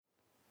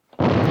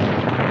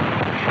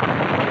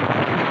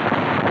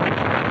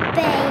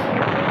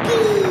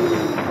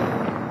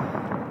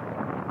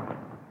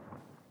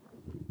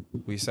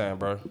you saying,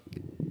 bro?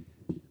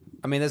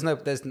 I mean,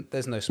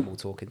 there's no small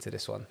talk into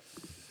this one.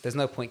 There's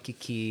no point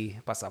kiki,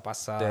 pasa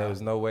pasa. There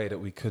was no way that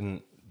we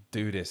couldn't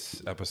do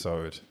this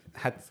episode.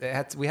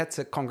 We had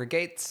to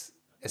congregate,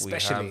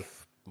 especially. We have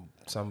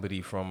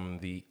somebody from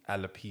the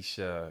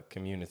alopecia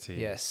community.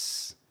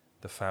 Yes.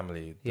 The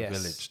family, the Yes.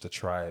 village, the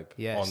tribe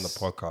Yes. on the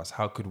podcast.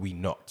 How could we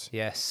not?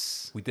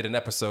 Yes. We did an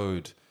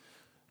episode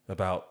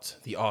about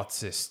the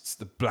artists,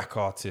 the black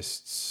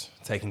artists,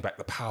 taking back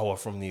the power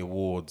from the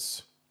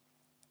awards.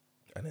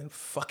 And then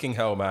fucking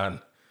hell,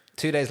 man.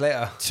 2 days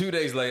later. 2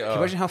 days later. Can you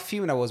imagine how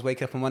fuming I was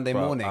waking up on Monday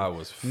Bro, morning, I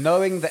was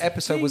knowing the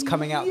episode was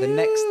coming out the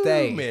next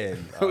day.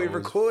 fuming. We I was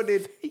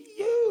recorded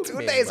 2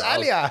 days bro. I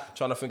was earlier.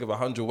 trying to think of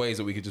 100 ways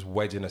that we could just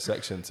wedge in a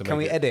section to Can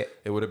make we it.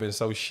 edit? It would have been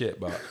so shit,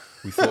 but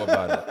we thought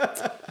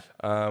about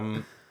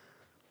it.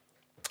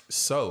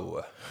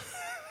 So,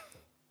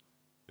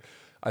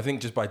 I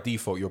think just by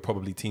default, you're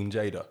probably Team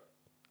Jada.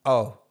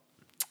 Oh.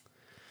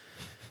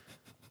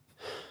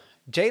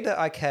 Jada,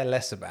 I care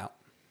less about.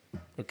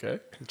 Okay.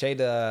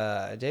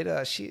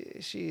 Jada,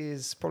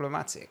 she's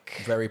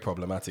problematic. Very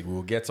problematic.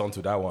 We'll get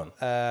onto that one.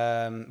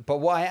 But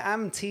what I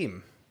am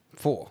team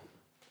for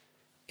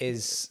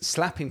is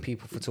slapping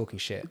people for talking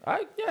shit.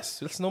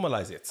 Yes, let's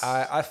normalize it.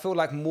 I feel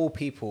like more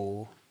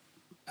people...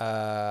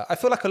 I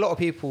feel like a lot of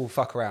people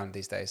fuck around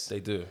these days.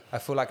 They do. I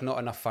feel like not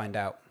enough find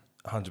out.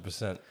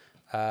 100%.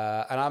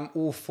 And I'm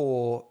all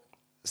for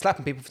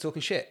slapping people for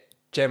talking shit,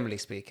 generally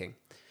speaking.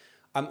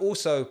 I'm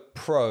also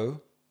pro...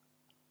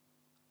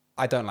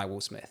 I don't like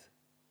Will Smith.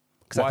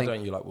 Why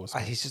don't you like Will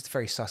Smith? He's just a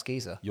very sus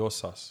geezer. You're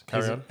sus.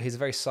 Carry on. He's a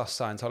very sus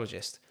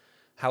Scientologist.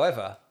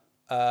 However,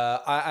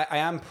 I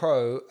am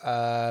pro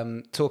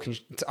talking.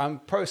 I'm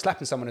pro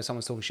slapping someone if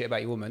someone's talking shit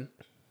about your woman.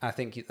 I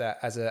think that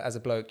as a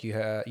bloke, you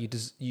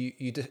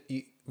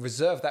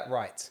reserve that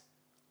right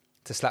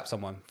to slap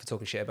someone for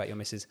talking shit about your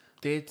missus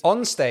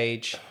on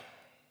stage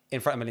in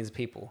front of millions of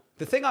people.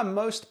 The thing I'm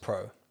most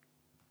pro,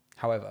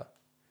 however,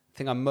 the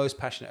thing I'm most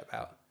passionate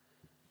about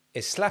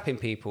is slapping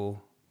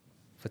people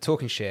for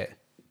talking shit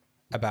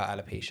about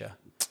alopecia.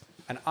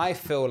 And I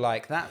feel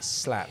like that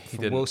slap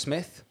from Will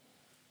Smith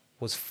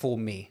was for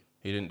me.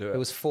 He didn't do it. It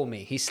was for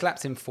me. He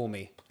slapped him for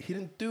me. He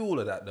didn't do all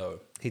of that, though.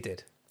 He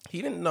did. He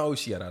didn't know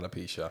she had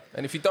alopecia.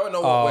 And if you don't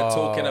know what we're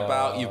talking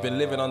about, you've been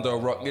living under a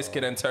rock. This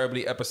Kid and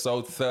Terribly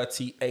episode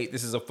 38.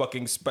 This is a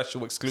fucking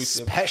special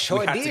exclusive. Special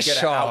we had to get it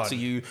edition. out to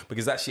you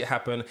because that shit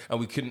happened and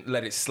we couldn't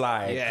let it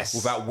slide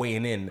without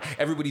weighing in.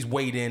 Everybody's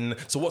weighed in.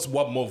 So what's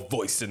one more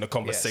voice in the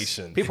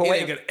conversation? Yes. People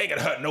ain't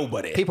gonna hurt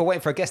nobody. People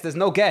waiting for a guest. There's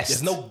no guest.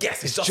 There's no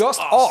guest. It's just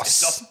just us. us.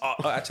 It's just us.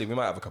 Oh, actually, we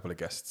might have a couple of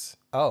guests.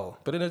 Oh.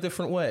 But in a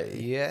different way.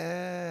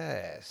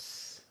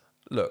 Yes.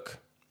 Look,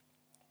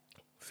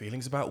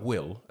 feelings about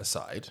Will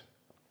aside,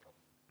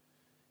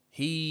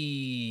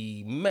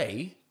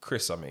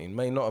 Chris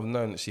may not have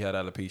known that she had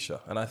alopecia.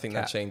 And I think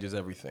that changes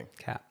everything.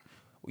 Cap.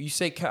 Well, you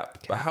say cap,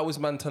 but how is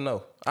man to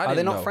know? Are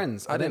they not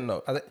friends? I didn't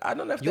know. I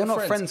don't know if you're they're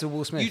not friends with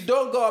Will Smith. You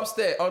don't go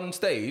upstairs on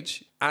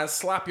stage and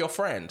slap your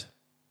friend.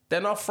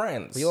 They're not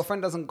friends. But your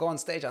friend doesn't go on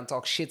stage and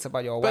talk shit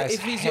about your But wife's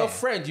if he's hair. your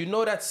friend, you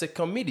know that's a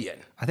comedian.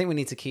 I think we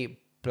need to keep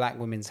black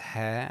women's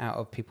hair out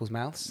of people's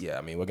mouths. Yeah,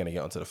 I mean, we're going to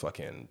get onto the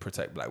fucking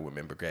Protect Black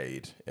Women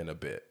Brigade in a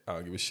bit. I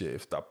don't give a shit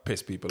if that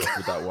piss people off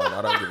with that one.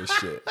 I don't give a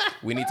shit.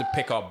 We need to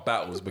pick our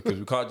battles because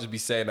we can't just be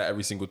saying that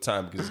every single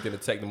time because it's going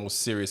to take the more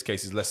serious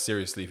cases less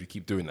seriously if you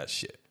keep doing that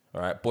shit. All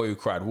right? Boy Who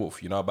Cried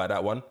Wolf. You know about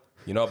that one?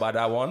 You know about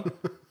that one?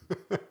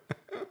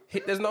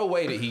 There's no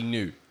way that he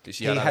knew that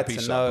she had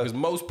alopecia because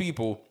most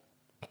people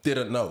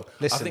didn't know.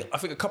 Listen. I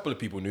think a couple of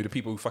people knew. The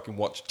people who fucking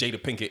watch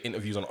Jada Pinkett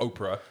interviews on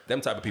Oprah,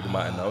 them type of people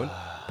might have known.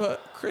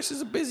 But Chris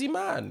is a busy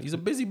man. He's a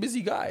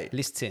busy guy.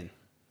 Listen,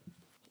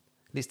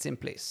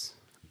 please.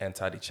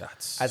 Enter the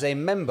chats. As a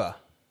member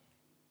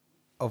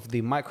of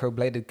the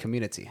microbladed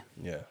community.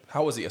 Yeah.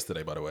 How was it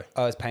yesterday, by the way?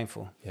 Oh, it's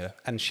painful. Yeah.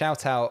 And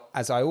shout out,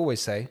 as I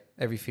always say,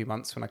 every few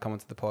months when I come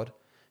onto the pod,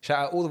 shout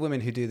out all the women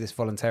who do this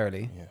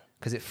voluntarily. Yeah.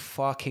 Because it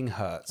fucking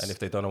hurts. And if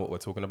they don't know what we're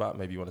talking about,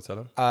 maybe you want to tell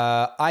them?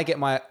 I get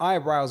my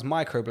eyebrows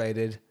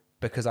microbladed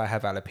because I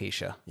have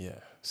alopecia. Yeah.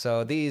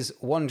 So these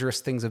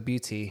wondrous things of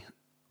beauty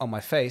on my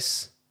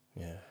face,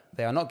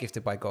 they are not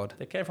gifted by God.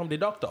 They came from the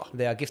doctor.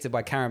 They are gifted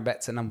by Karen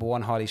Betts at number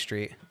 1 Harley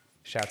Street.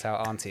 Shout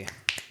out Auntie.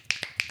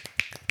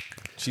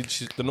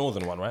 She's the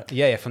northern one, right?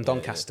 Yeah, from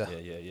Doncaster.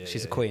 Yeah.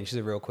 She's a queen. She's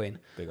a real queen.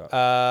 Big up.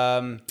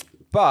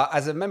 But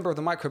as a member of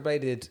the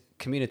microbladed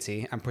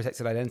community and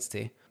protected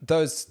identity,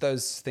 those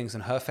things on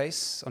her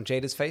face, on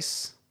Jada's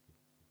face,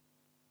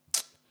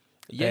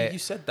 you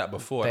said that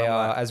before. They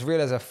are as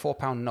real as a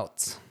 4-pound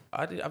note.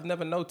 I've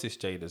never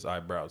noticed Jada's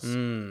eyebrows.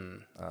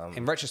 In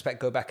retrospect,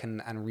 go back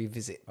and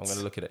revisit. I'm going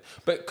to look at it.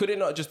 But could it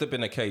not just have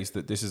been a case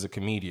that this is a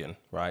comedian,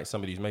 right?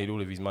 Somebody who's made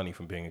all of his money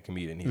from being a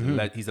comedian.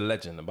 He's a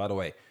legend. And by the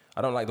way,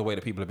 I don't like the way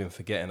that people have been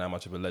forgetting how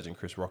much of a legend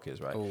Chris Rock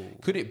is, right? Ooh.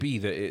 Could it be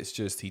that it's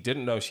just he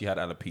didn't know she had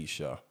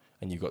alopecia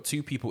and you've got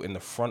two people in the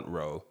front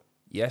row.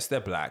 Yes, they're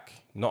black.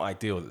 Not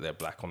ideal that they're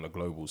black on the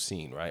global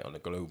scene, right? On the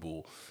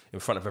global, in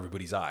front of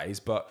everybody's eyes.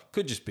 But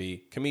could just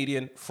be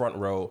comedian, front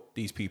row,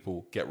 these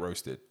people get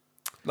roasted.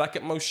 like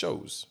at most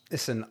shows.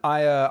 Listen,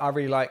 I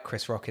really like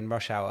Chris Rock in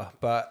Rush Hour,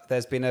 but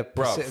there's been a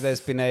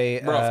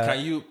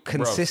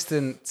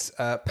consistent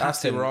That's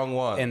pattern the wrong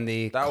one. in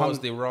the That was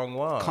the wrong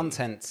one.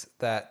 content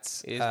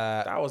that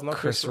that was not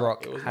Chris Chris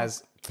Rock. Rock It was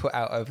has put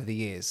out over the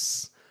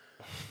years.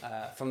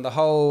 From the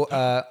whole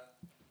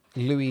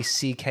Louis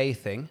C.K.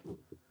 thing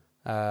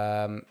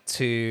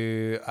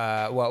to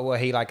where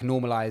he like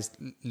normalized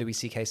Louis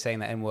C.K. saying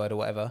the N-word or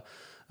whatever,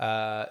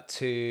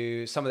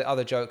 to some of the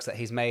other jokes that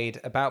he's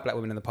made about black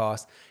women in the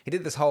past. He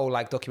did this whole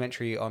like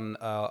documentary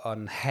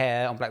on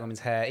hair, on black women's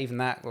hair. Even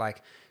that,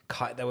 like,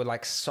 there were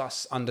like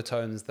sus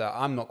undertones that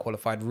I'm not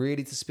qualified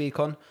really to speak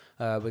on.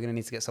 We're going to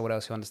need to get someone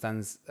else who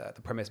understands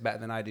the premise better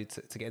than I do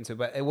to get into it.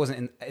 But it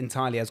wasn't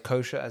entirely as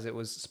kosher as it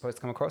was supposed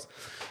to come across.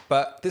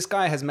 But this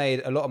guy has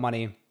made a lot of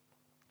money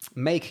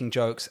making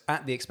jokes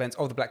at the expense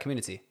of the black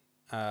community.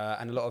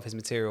 And a lot of his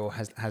material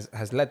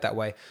has led that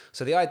way.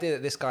 So the idea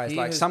that this guy is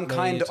like some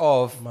kind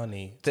of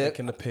money,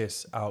 taking the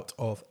piss out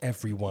of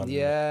everyone,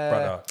 yeah,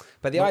 brother.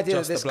 But the Not idea that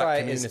just this the black guy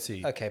community.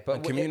 is okay, but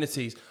and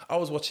communities. I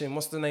was watching,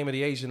 what's the name of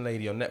the Asian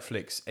lady on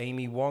Netflix?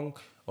 Amy Wong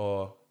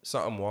or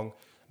something Wong.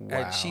 Wow.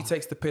 And she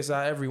takes the piss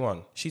out of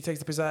everyone. She takes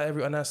the piss out of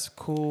everyone. That's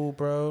cool,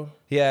 bro.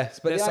 Yeah,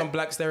 but there's some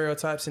black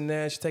stereotypes in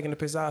there. She's taking the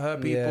piss out of her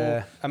people.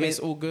 Yeah. I mean, it's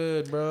all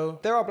good, bro.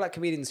 There are black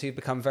comedians who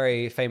become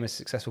very famous,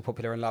 successful,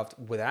 popular, and loved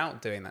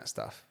without doing that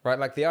stuff, right?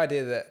 Like the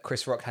idea that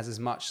Chris Rock has as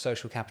much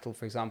social capital,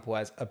 for example,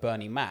 as a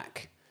Bernie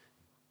Mac.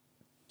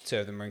 Two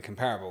of them are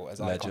incomparable as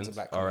icons of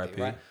black comedy,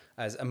 R.I.P. right?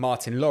 As a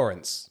Martin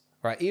Lawrence,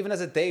 right? Even as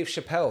a Dave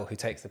Chappelle who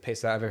takes the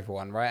piss out of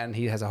everyone, right? And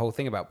he has a whole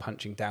thing about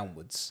punching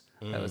downwards.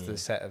 That was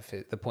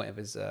the point of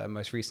his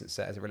most recent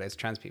set as it relates to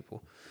trans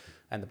people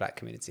and the black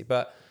community.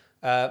 But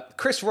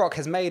Chris Rock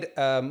has made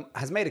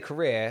a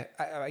career.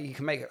 You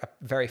can make a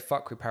very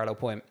fuckery parallel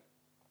point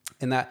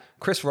in that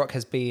Chris Rock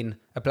has been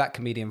a black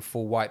comedian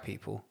for white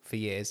people for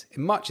years,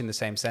 much in the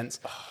same sense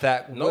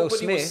that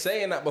Nobody was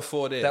saying that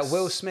before this. That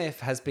Will Smith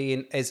has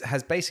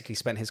basically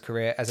spent his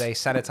career as a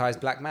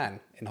sanitized black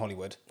man in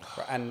Hollywood,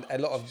 and a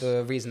lot of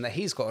the reason that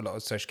he's got a lot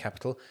of social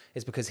capital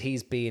is because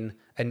he's been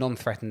a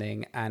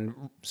non-threatening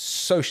and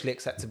socially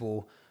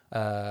acceptable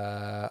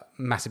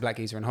massive black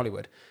geezer in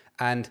Hollywood,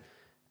 and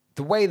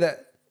the way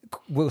that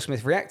Will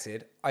Smith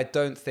reacted, I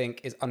don't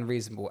think is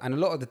unreasonable. And a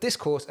lot of the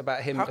discourse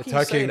about him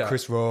attacking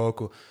Chris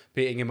Rock or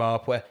beating him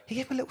up, where he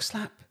gave him a little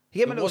slap. He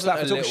gave him a little slap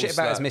for talking shit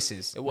about his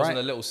missus. It wasn't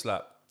a little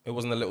slap. It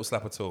wasn't a little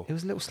slap at all. It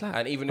was a little slap.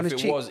 And even if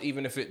it was,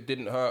 even if it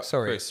didn't hurt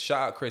Chris,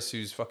 shout out Chris,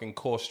 whose fucking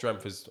core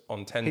strength is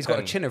on 10. He's got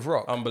a chin of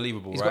rock.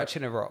 Unbelievable, He's got a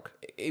chin of rock.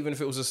 Even if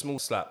it was a small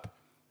slap,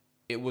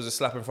 it was a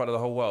slap in front of the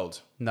whole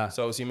world. No.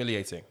 So it was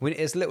humiliating.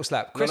 It's a little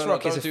slap. Chris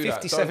Rock is a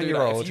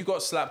 57-year-old. If you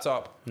got slapped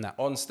up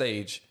on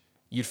stage,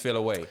 you'd feel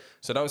away.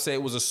 So don't say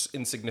it was an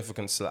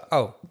insignificant slap.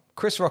 Oh,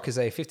 Chris Rock is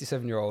a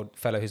 57-year-old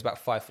fellow who's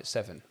about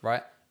 5'7",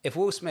 right? If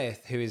Will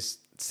Smith, who is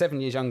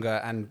 7 years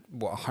younger and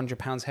 100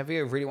 pounds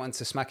heavier, really wanted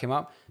to smack him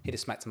up, he'd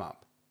have smacked him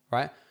up,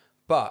 right?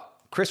 But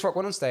Chris Rock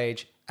went on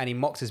stage and he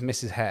mocked his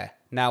missus' hair.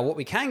 Now, what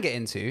we can get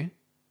into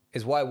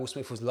is why Will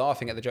Smith was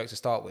laughing at the joke to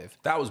start with.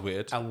 That was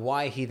weird. And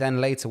why he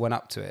then later went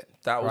up to it.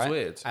 That was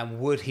weird.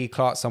 And would he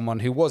clerk someone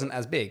who wasn't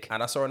as big?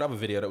 And I saw another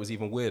video that was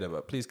even weirder,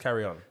 but please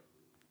carry on.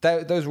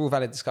 Those were all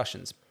valid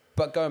discussions.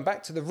 But going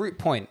back to the root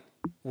point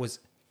was,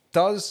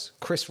 does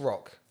Chris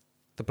Rock,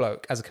 the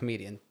bloke, as a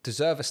comedian,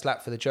 deserve a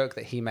slap for the joke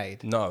that he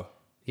made? No.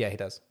 Yeah, he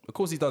does. Of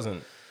course he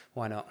doesn't.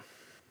 Why not?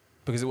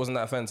 Because it wasn't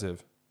that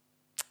offensive.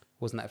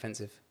 Wasn't that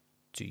offensive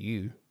to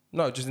you?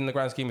 No, just in the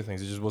grand scheme of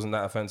things, it just wasn't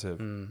that offensive.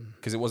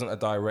 Because it wasn't a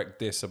direct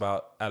diss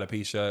about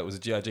alopecia. It was a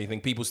G.I. Jane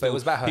thing. People still... But it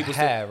was about her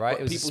hair, right?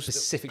 It was a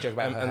specific joke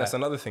about her hair. And that's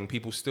another thing.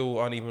 People still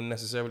aren't even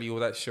necessarily all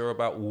that sure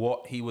about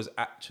what he was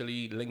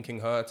actually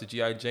linking her to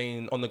G.I.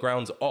 Jane on the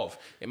grounds of.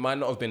 It might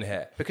not have been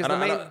hair. Because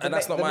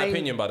that's not my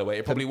opinion, by the way.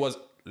 It probably was...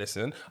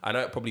 Listen, I know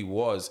it probably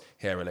was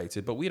hair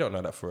related, but we don't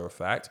know that for a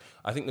fact.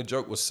 I think the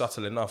joke was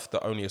subtle enough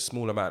that only a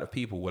small amount of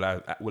people will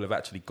have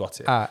actually got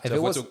it. If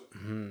it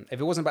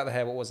wasn't about the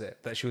hair, what was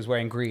it? That she was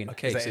wearing green.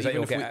 Okay, is that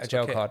you'll get a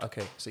jail card?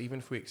 Okay, so even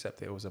if we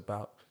accept it was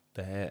about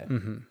the hair,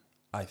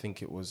 I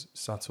think it was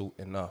subtle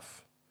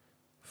enough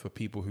for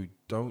people who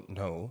don't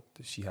know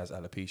that she has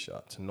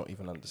alopecia to not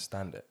even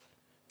understand it.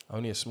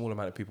 Only a small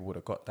amount of people would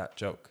have got that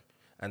joke.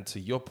 And to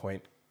your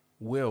point,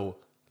 Will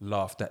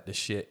laughed at the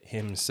shit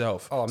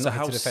himself. Oh, I'm so not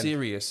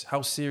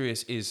how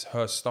serious is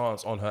her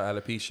stance on her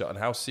alopecia, and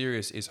how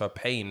serious is her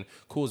pain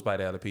caused by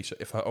the alopecia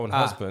if her own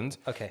husband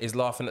is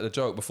laughing at the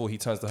joke before he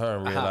turns to her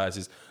and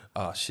realizes,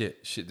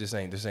 shit, this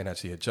ain't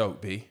actually a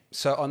joke, B.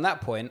 So on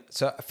that point,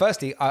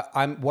 firstly,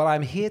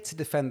 I'm here to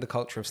defend the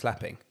culture of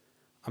slapping.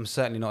 I'm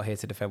certainly not here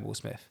to defend Will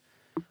Smith.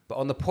 But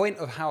on the point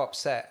of how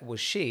upset was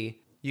she,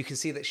 you can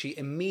see that she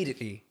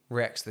immediately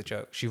reacts to the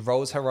joke. She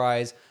rolls her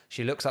eyes,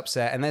 she looks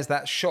upset, and there's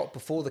that shot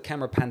before the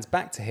camera pans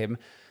back to him.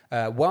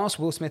 Whilst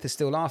Will Smith is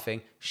still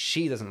laughing,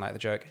 she doesn't like the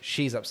joke.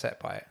 She's upset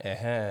by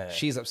it.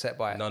 She's upset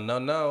by it.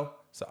 No.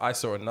 So I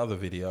saw another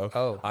video.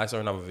 Oh. I saw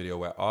another video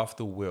where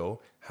after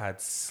Will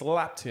had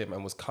slapped him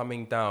and was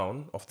coming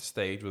down off the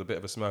stage with a bit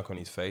of a smirk on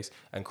his face,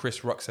 and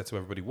Chris Rock said to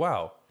everybody,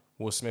 wow,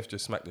 Will Smith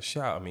just smacked the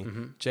shit out of me.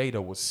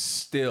 Jada was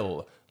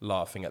still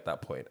laughing at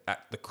that point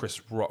at the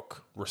Chris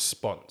Rock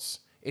response.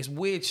 It's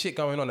weird shit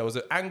going on. There was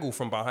an angle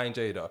from behind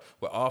Jada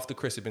where after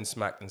Chris had been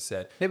smacked and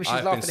said, Maybe she's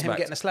 "I've laughing been at him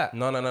getting a slap.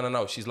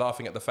 No. She's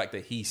laughing at the fact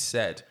that he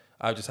said,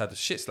 I just had the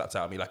shit slapped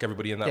out of me like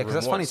everybody in that room because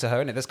that's funny was. to her,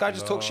 isn't it? This guy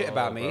just talked shit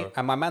about me,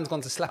 and my man's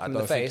gone to slap him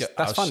in the face.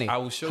 That's funny. I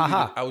will show you.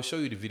 I will show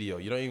you the video.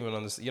 You don't even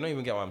understand. You don't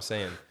even get what I'm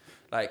saying.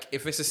 Like,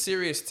 if it's a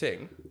serious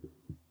thing,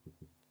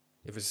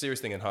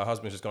 and her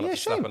husband's just gone up to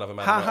slap another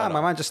man.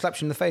 My man just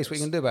slapped you in the face. What are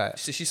you gonna do about it?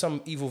 So she's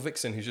some evil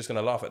vixen who's just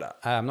gonna laugh at that.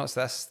 I'm not.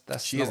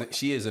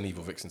 She is an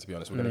evil vixen, to be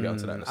honest. We're gonna get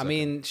onto that in a second. I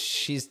mean,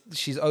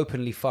 she's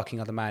openly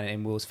fucking other man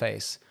in Will's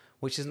face,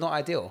 which is not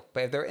ideal.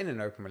 But if they're in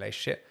an open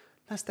relationship,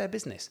 that's their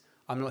business.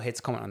 I'm not here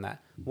to comment on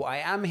that. What I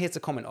am here to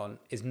comment on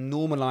is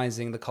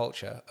normalizing the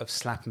culture of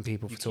slapping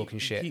people for talking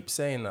shit. You keep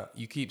saying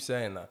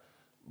that.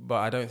 But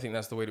I don't think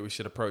that's the way that we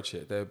should approach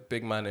it. They're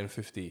big man in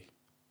 50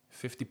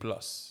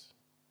 plus.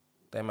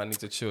 They might need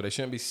to chill. They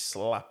shouldn't be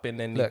slapping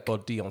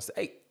anybody on stage.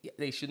 Hey,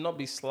 they should not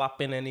be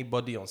slapping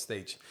anybody on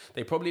stage.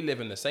 They probably live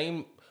in the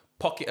same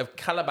pocket of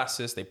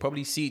Calabasas. They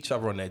probably see each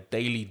other on their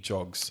daily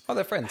jogs. Oh,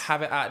 they're friends.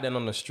 Have it out then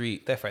on the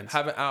street. They're friends.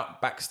 Have it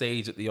out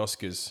backstage at the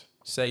Oscars.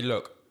 Say,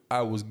 look,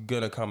 I was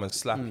gonna come and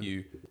slap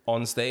you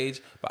on stage,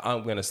 but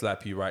I'm gonna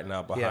slap you right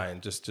now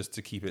behind, just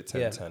to keep it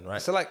 10-10,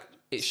 right? So, like,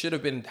 it should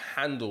have been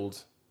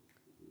handled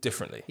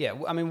differently. Yeah,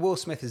 I mean, Will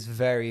Smith is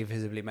very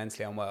visibly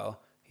mentally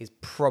unwell. He's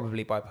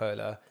probably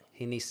bipolar.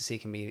 He needs to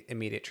seek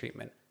immediate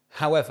treatment.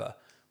 However,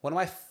 one of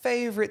my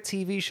favorite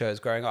TV shows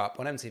growing up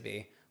on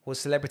MTV was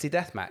Celebrity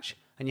Deathmatch,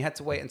 and you had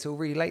to wait until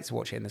really late to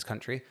watch it in this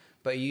country.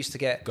 But you used to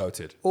get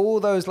Goated.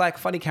 all those like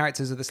funny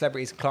characters of the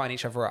celebrities clarting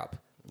each other up.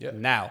 Yeah.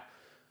 Now,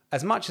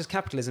 as much as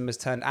capitalism has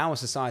turned our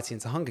society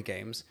into Hunger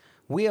Games,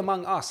 we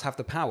among us have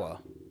the power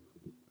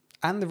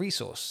and the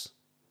resource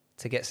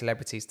to get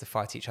celebrities to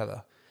fight each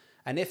other.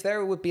 And if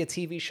there would be a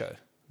TV show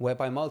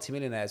whereby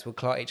multimillionaires would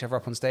clart each other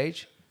up on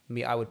stage,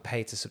 I would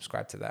pay to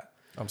subscribe to that.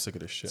 I'm sick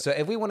of this shit. So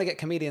if we want to get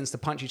comedians to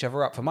punch each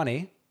other up for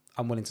money,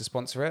 I'm willing to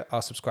sponsor it.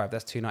 I'll subscribe.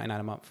 That's $2.99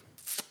 a month.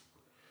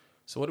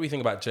 So what do we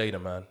think about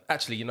Jada, man?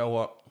 Actually, you know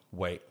what?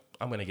 Wait,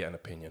 I'm going to get an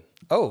opinion.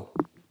 Oh.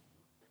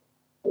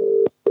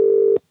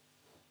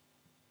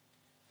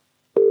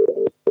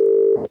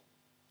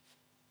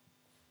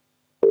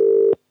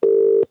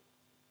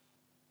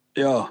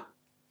 Yeah.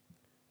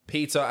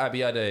 Peter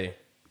Abiade.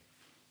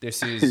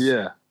 This is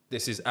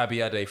This is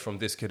Abiade from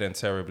This Could End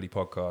Terribly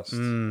podcast.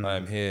 I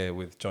am here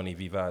with Johnny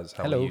Vivaz.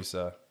 How Hello. are you,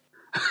 sir?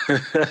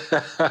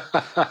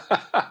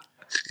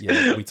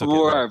 Yeah, we took it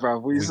All there. right, bro.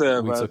 We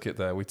took it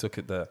there. We took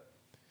it there.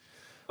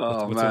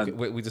 Oh, man.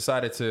 We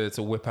decided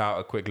to whip out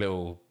a quick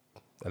little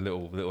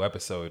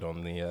episode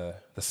on the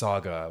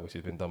saga, which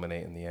has been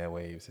dominating the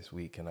airwaves this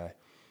week. And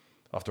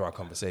after our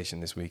conversation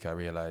this week, I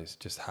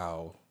realized just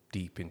how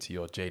deep into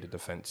your Jada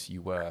defense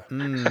you were.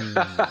 And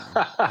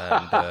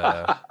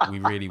we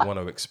really want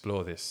to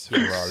explore this for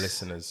our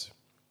listeners.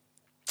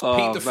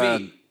 Pete the man.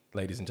 feet,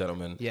 ladies and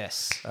gentlemen.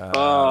 Yes.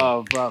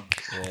 Oh, bro.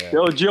 Yeah.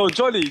 Yo,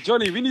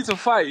 Johnny, we need to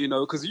fight,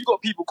 because you got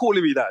people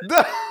calling me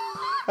that.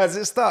 Has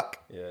it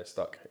stuck? Yeah, it's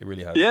stuck. It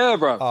really has. Yeah,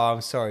 bro. Oh,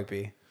 I'm sorry,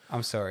 B.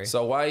 I'm sorry.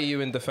 So why are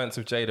you in defense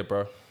of Jada,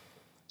 bro?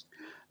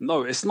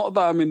 No, it's not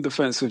that I'm in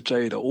defense of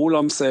Jada. All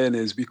I'm saying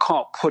is we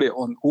can't put it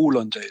all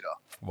on Jada.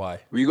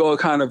 Why? We got to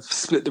kind of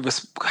split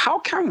the... How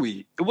can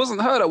we? It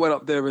wasn't her that went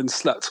up there and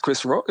slapped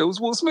Chris Rock. It was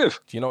Will Smith.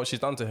 Do you know what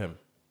she's done to him?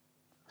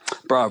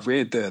 Bruv, we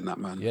ain't doing that,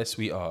 man. Yes,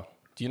 we are.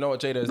 Do you know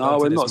what Jada has done No,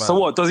 to we're this not. man? So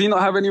what? Does he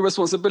not have any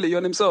responsibility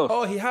on himself?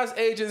 Oh, he has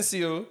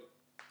agency. Oh.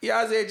 He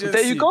has agency.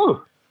 There you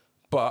go.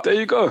 But There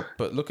you go.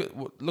 But look at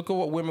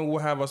what women will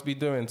have us be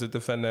doing to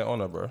defend their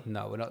honor, bro.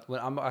 No, we're not.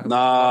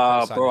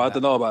 Nah, bro, I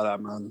don't know about that,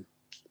 man.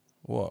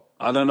 What?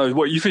 I don't know.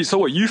 What you think? So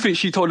what? You think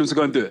she told him to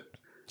go and do it?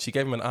 She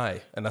gave him an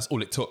eye, and that's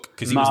all it took.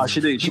 Because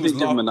she didn't give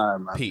him an eye,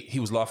 man. Pete, he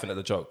was laughing at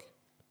the joke.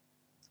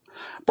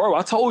 Bro,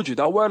 I told you,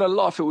 that weren't a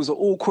laugh. It was an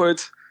awkward,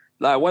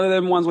 like one of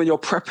them ones when you're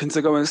prepping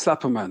to go and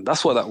slap a man.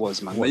 That's what that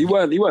was, man. Like, you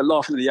weren't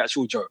laughing at the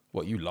actual joke.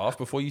 What, you laugh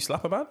before you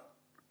slap a man?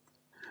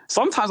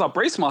 Sometimes I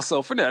brace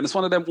myself, innit? And it's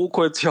one of them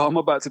awkward, yo, I'm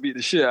about to beat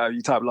the shit out of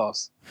you type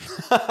laughs.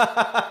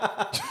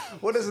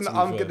 What is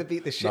I'm going to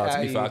beat the shit out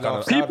of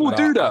you? People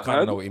do that, I kind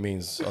of man. know what he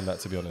means on that,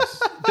 to be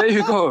honest. There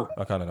you go.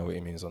 I kind of know what he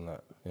means on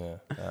that. Yeah.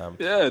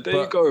 Yeah, there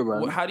you go,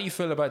 man. How do you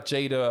feel about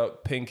Jada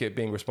Pinkett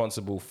being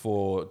responsible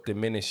for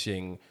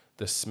diminishing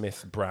the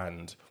Smith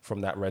brand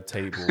from that red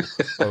table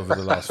over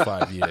the last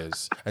 5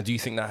 years? And do you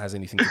think that has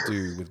anything to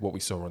do with what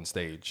we saw on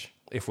stage?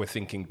 If we're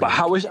thinking, But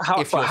how is she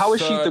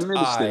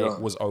diminished it? Though?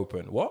 Was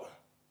open. What?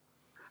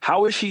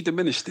 How has she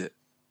diminished it?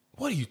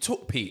 What do you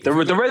talk, Pete? The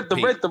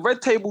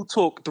red table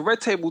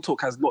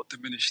talk has not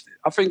diminished it.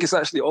 I think it's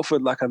actually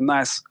offered like a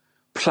nice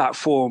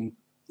platform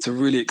to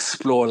really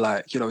explore,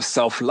 like,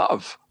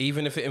 self-love.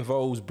 Even if it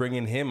involves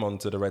bringing him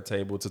onto the red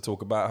table to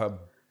talk about her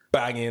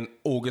banging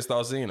August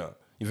Alsina.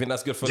 You think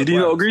that's good for the brand?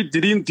 Not agree?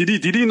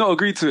 Did he not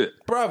agree to it?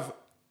 Bruv,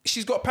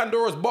 she's got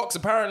Pandora's box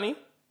apparently.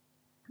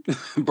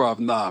 Bruv,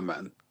 nah,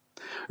 man.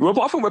 Well,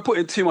 but I think we're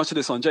putting too much of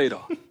this on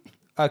Jada.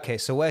 Okay,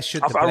 so where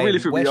should I the blame, really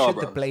think where we are, should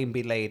the bro. blame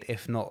be laid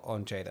if not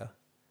on Jada?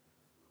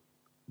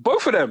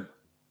 Both of them.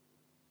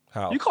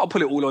 How? You can't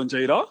put it all on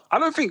Jada. I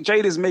don't think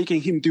Jada's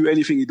making him do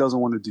anything he doesn't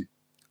want to do.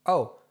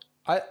 Oh,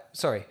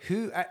 sorry.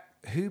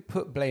 Who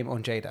put blame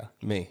on Jada?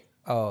 Me.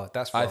 Oh,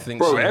 that's I wrong. think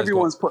Bro, she has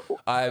everyone's got, put.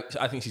 I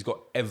think she's got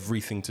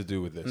everything to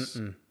do with this.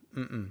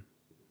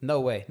 No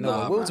way. No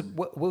Nah, way. man.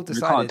 Will You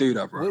decided. can't do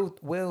that, bro.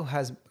 Will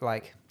has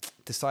like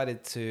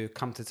decided to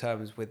come to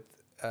terms with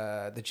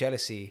the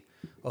jealousy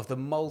of the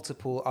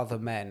multiple other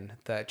men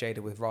that Jada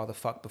would rather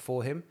fuck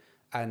before him,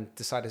 and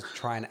decided to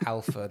try and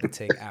alpha the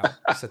thing out.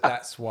 So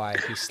that's why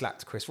he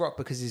slapped Chris Rock,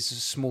 because he's a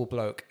small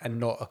bloke and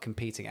not a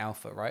competing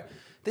alpha, right?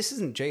 This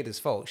isn't Jada's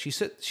fault. She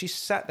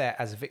sat there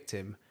as a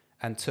victim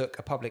and took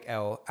a public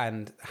L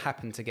and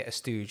happened to get a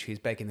stooge who's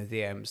begging the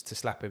DMs to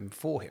slap him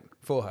for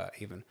her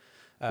even.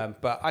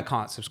 But I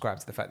can't subscribe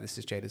to the fact this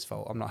is Jada's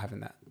fault. I'm not having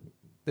that.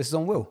 This is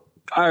on Will.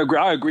 I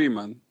agree,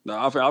 man. No,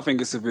 I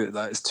think it's a bit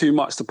like it's too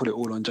much to put it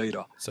all on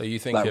Jada. So you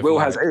think Like if, Will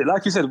like, has,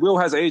 like you said, Will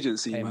has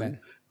agency, Amen. man.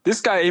 This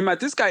guy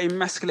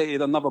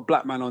emasculated another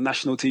black man on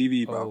national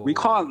TV, bro. We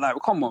can't, like,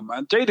 come on,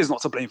 man. Jada's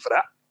not to blame for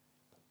that.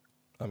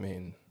 I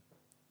mean,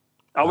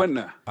 I went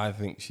there. I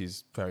think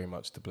she's very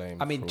much to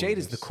blame. I mean, for all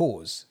Jada's this. the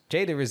cause.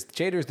 Jada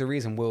is the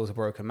reason Will's a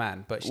broken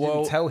man, but she Well,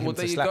 didn't tell him well, to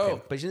there you slap go.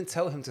 him. But she didn't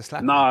tell him to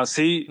slap him. Nah,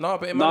 see, No,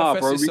 but it nah,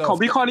 manifests bro. itself.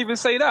 We can't even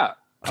say that.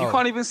 You Oh.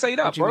 can't even say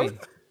that, What do you bro. mean?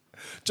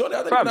 Johnny,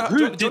 I don't Fam, even know.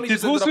 who, Johnny did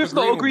just Will ended up Smith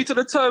not agreeing. agree to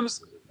the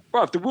terms?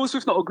 Bro, did Will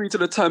Smith not agree to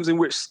the terms in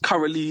which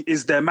currently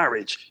is their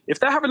marriage? If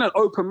they're having an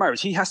open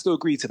marriage, he has to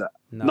agree to that.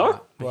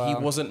 No? But he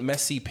wasn't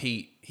messy,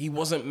 Pete. He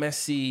wasn't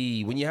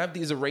messy. When you have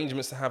these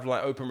arrangements to have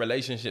like open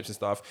relationships and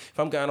stuff, if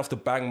I'm going off to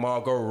bang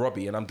Margot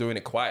Robbie and I'm doing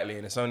it quietly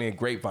and it's only a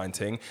grapevine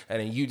thing, and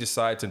then you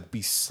decide to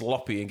be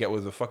sloppy and get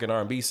with a fucking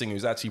R&B singer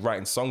who's actually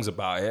writing songs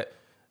about it,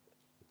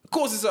 of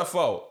course it's her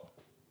fault.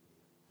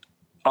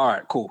 All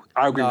right, cool.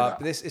 I agree with But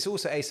that. this it's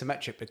also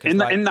asymmetric because In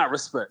like, that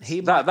respect,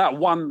 he that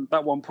one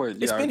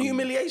point. It's yeah, I been agree.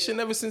 humiliation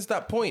ever since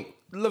that point.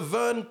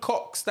 Laverne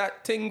Cox,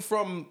 that thing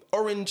from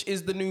Orange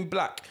is the New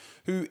Black,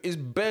 who is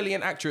barely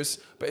an actress,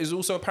 but is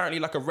also apparently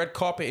like a red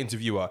carpet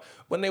interviewer.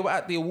 When they were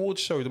at the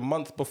awards show the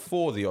month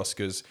before the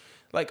Oscars,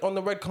 like on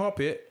the red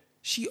carpet,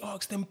 she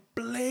asked them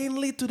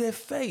plainly to their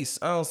face,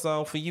 "Oh,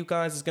 so for you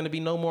guys, there's going to be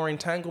no more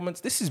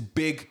entanglements." This is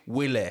Big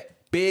Willie.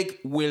 Big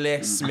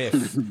Willie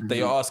Smith.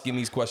 They are asking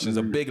these questions.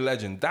 A big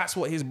legend. That's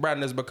what his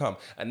brand has become.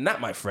 And that,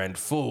 my friend,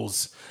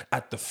 falls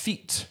at the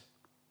feet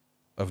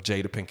of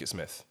Jada Pinkett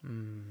Smith.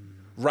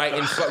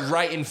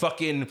 Writing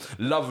fucking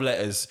love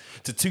letters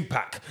to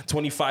Tupac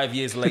 25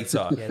 years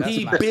later. that's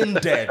He mad. been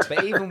dead.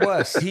 But even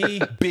worse,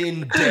 He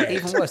been dead.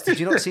 even worse, did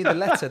you not see the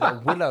letter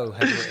that Willow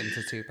had written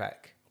to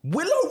Tupac?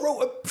 Willow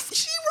wrote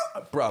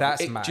bruv.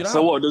 That's mad. Do you know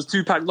So how- what? Does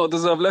Tupac not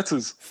deserve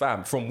letters?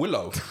 Fam, from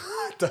Willow.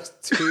 Does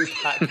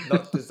Tupac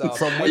not deserve?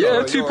 From Yeah,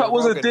 Willow. Tupac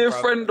was a dear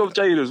friend of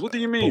Jada's. What do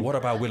you But mean? what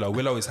about Willow?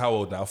 Willow is how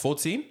old now?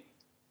 14?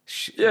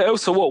 Yeah,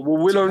 so what? Will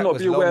Willow Tupac not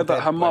was be aware long that dead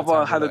her by the mother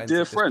time had Willow a dear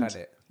entered this friend?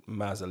 planet.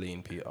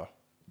 Mazzoline, Peter.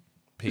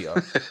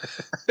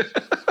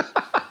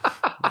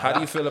 How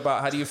do you feel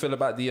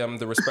about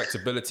the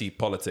respectability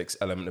politics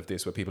element of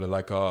this, where people are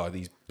like, "Oh,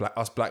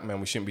 us black men,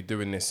 we shouldn't be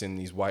doing this in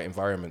these white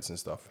environments and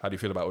stuff." How do you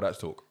feel about all that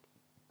talk?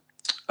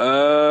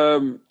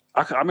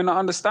 I mean, I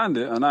understand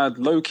it, and I had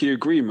low key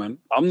agreement.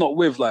 I'm not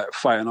with like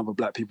fighting other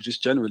black people,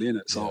 just generally in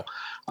it. So Yeah.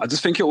 I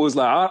just think it was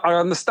like I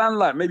understand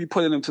like maybe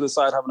putting them to the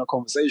side, having a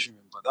conversation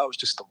with him, but that was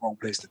just the wrong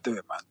place to do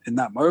it, man. In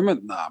that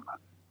moment, nah, man.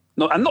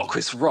 No, and not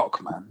Chris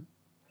Rock, man.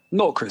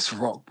 Not Chris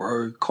Rock,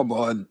 bro. Come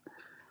on.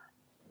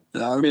 You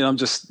know what I mean,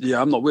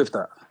 I'm not with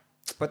that.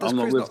 But does I'm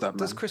not Chris, with not, that,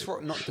 does man. Chris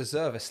Rock not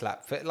deserve a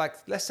slap? For, like,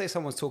 let's say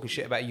someone's talking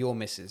shit about your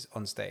missus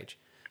on stage,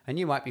 and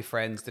you might be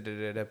friends,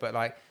 but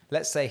like,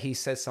 let's say he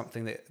says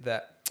something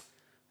that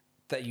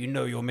you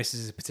know your missus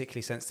is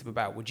particularly sensitive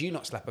about. Would you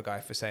not slap a guy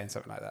for saying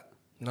something like that?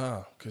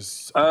 No,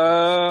 because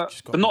But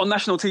not on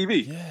national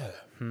TV. yeah.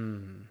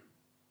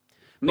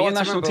 Not you on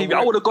have to national remember TV. I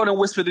we're- would have gone and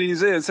whispered in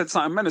his ear and said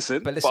something menacing,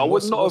 But but, listen, I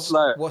would not have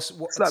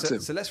like slapped him.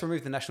 so let's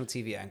remove the national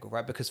TV angle,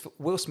 right? Because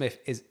Will Smith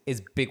is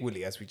Big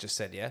Willie, as we just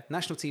said, yeah?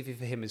 National TV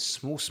for him is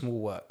small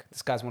work.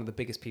 This guy's one of the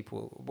biggest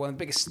people, one of the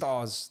biggest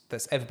stars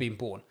that's ever been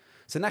born.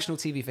 So national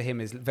TV for him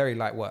is very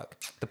light work.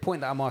 The point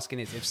that I'm asking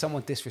is, if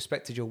someone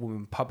disrespected your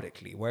woman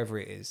publicly, wherever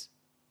it is,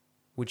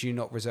 would you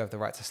not reserve the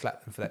right to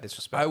slap them for that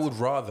disrespect? I would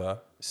rather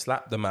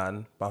slap the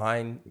man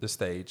behind the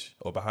stage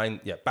or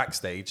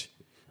backstage,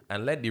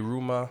 and let the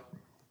rumor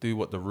do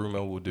what the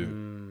rumor will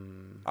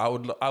do. I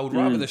would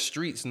rather the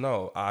streets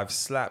know I've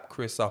slapped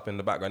Chris up in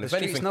the background. The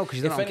streets know 'cause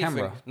you're if not on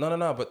anything- camera.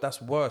 No, but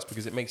that's worse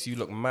because it makes you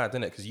look mad,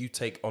 doesn't it? Because you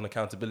take on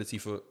accountability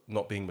for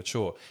not being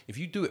mature. If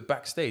you do it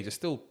backstage, it's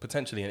still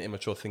potentially an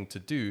immature thing to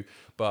do,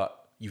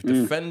 but you've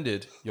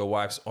defended your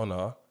wife's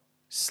honor,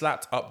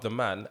 slapped up the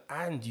man,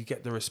 and you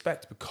get the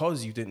respect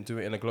because you didn't do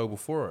it in a global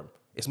forum.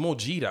 It's more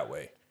G that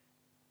way.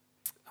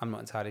 I'm not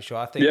entirely sure.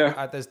 I think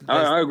Yeah, there's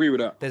I agree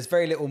with that. there's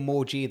very little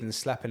more G than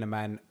slapping a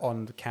man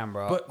on the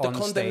camera, But the on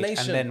stage,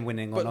 condemnation, and then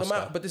winning on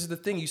Oscar. But this is the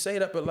thing, you say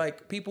that, but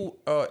like people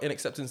are in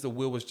acceptance that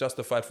Will was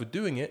justified for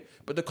doing it,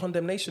 but the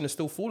condemnation is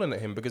still falling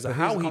at him because of But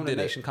how who's the he did it.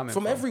 condemnation coming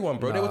From from? everyone,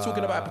 bro. They were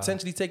talking about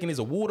potentially taking his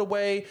award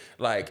away,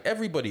 like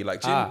everybody,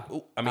 like Jim.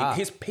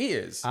 His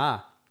peers.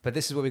 But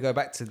this is where we go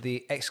back to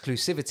the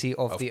exclusivity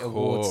of the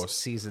course. awards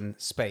season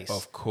space.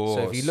 Of course.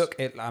 So if you look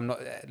at,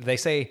 they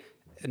say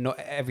not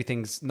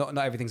everything's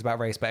about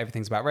race, but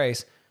everything's about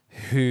race.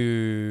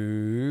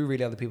 Who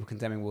really are the people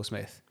condemning Will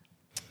Smith?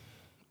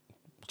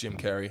 Jim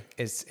Carrey.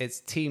 It's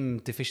team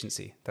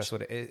deficiency. That's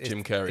what it is.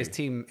 Jim Carrey.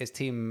 It's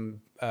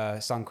team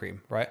sun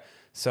cream, right?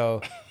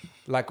 So,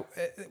 like,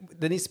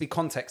 there needs to be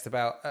context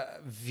about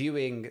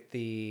viewing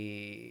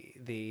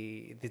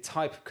the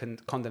type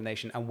of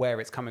condemnation and where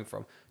it's coming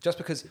from. Just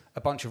because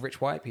a bunch of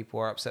rich white people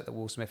are upset that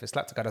Will Smith has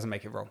slapped a guy doesn't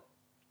make it wrong.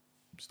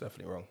 It's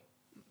definitely wrong.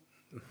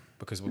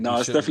 Because No,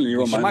 it's definitely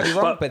wrong, It man. might be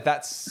wrong, but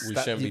that's we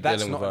that- shouldn't be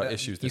that's dealing with not our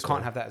issues You this can't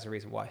way. have that as a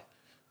reason why.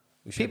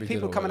 We shouldn't be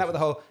People dealing coming out with with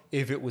the whole,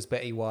 if it was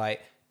Betty White,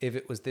 if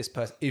it was this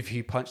person, if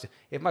he punched,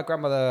 if my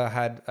grandmother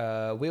had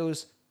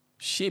wheels,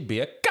 she'd be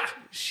a car.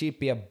 she'd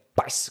be a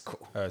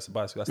bicycle. It's a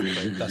bicycle. That's the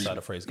phrase. That's how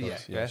the phrase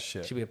goes. Yeah,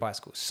 shit. She'd be a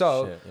bicycle.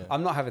 So Shit, yeah.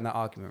 I'm not having that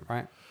argument,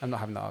 right? I'm not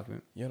having that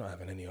argument. You're not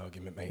having any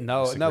argument, mate.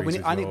 No, This no, agrees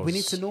with we need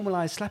yours. to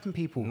normalize slapping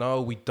people.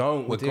 No, we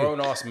don't. We're do.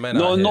 grown ass men.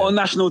 Not out here. on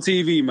national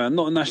TV, man.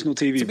 Not on national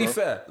TV. To be bro.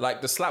 fair,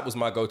 like the slap was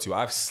my go-to.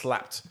 I've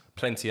slapped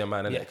plenty of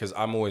man in it Yeah. because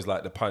I'm always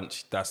like the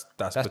punch. That's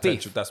potential.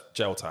 beef. That's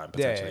jail time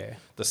Yeah, yeah, potentially. yeah.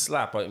 The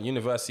slap at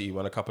university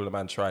when a couple of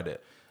men tried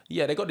it.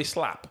 Yeah, they got the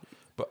slap.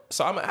 But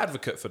so I'm an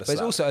advocate for the But slap.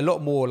 it's also a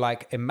lot more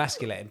like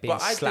emasculating being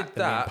But I slapped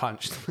did than being that.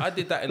 punched. I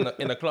did that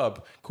in a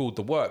club called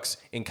The Works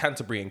in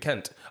Canterbury in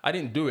Kent. I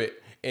didn't do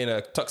it in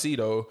a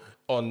tuxedo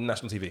on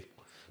national TV.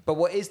 But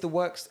what is the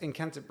works in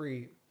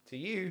Canterbury to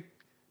you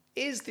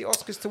is the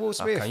Oscars to Will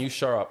Smith. Can you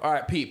shut up? All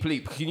right, Pete,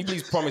 please, can you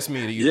please promise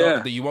me that Yeah.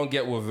 that you won't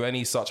get with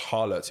any such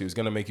harlot who's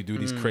going to make you do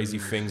these crazy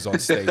things on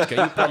stage? Can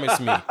you promise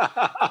me?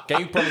 Can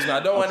you promise me? I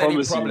don't want any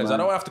promise you, problems. I man.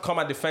 don't have to come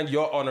and defend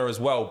your honor as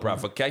well,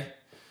 bruv, okay?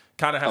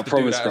 Kind of have I to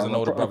promise, do that as an bruv.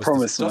 older I brother.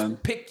 promise, Just man.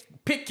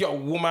 pick your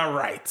woman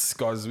rights,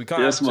 because we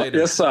can't Yes, have man. Jada.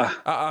 Yes, sir.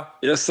 Uh-uh.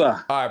 Yes,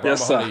 sir. All right, bro,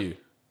 Yes, I'm sir. going to you.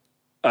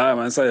 All right,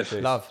 man. Safe.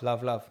 Love,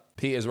 love, love.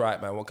 Pete is right,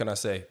 man. What can I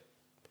say?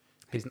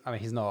 He's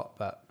not,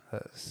 but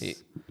that's,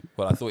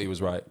 Well, I thought he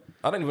was right.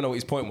 I don't even know what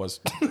his point was.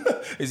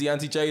 Is he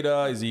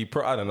anti-Jada? Is he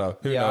pro? I don't know.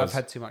 Who yeah, knows? I've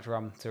had too much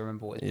rum to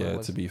remember what his Yeah, point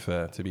was. to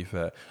be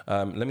fair.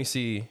 Let me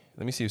see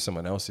if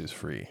someone else is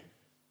free.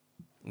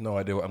 No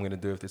idea what I'm going to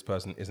do if this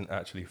person isn't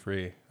actually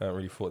free. I haven't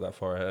really thought that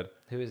far ahead.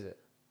 Who is it?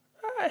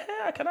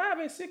 Can I have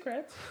a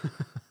secret?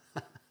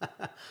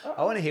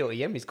 I want to hear what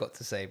Yemi's got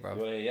to say, You bro.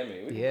 want to hear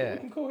me? Yeah. We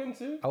can call him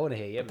too. I want to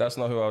hear Yemi. That's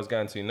not who I was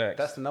going to next.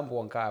 That's the number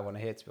one guy I want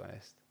to hear, to be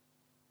honest.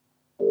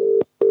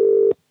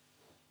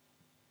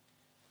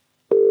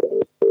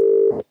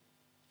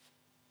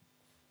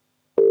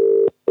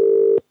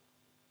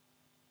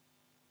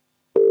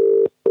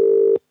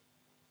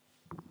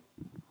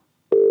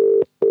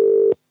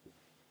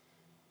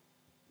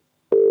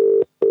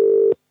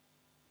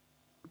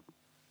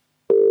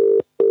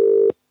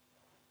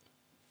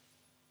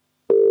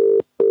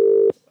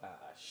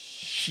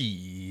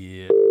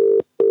 Shit.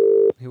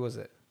 Who was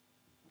it?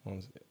 What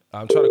was it?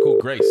 I'm trying to call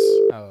Grace.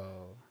 Oh.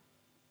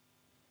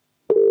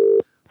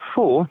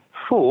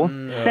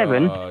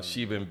 447.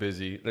 She been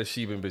busy.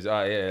 She been busy.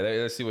 All right, yeah.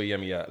 Let's see where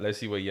Yemi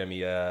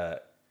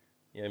at.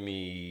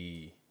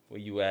 Yemi, where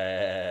you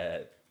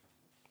at?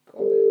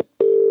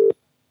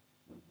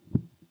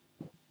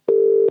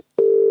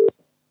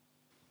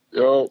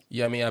 Yo,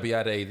 Yemi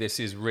Abiade, this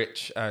is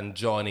Rich and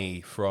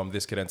Johnny from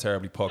This Kid and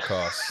Terribly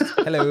podcast.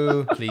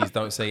 Hello. Please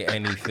don't say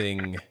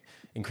anything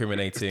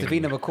incriminating.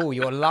 Davina McCall,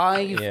 you're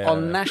live Yeah.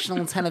 on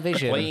national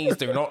television. Please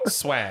do not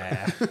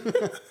swear.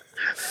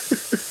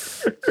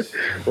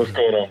 what's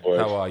going on, boys?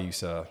 How are you,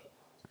 sir?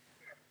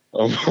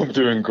 I'm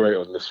doing great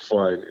on this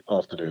fine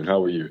afternoon.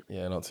 How are you?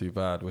 Yeah, not too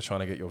bad. We're trying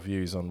to get your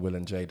views on Will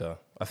and Jada.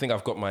 I think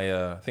I've got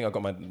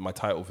my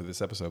title for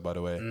this episode, by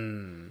the way.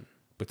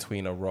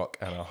 Between a Rock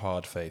and a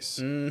Hard Face.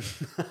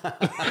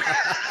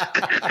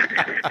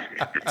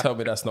 Tell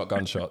me that's not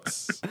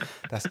gunshots.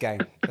 That's gang.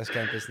 That's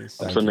gang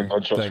business. I'm sending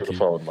gunshots Thank for you. the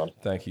phone, man.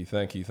 Thank you.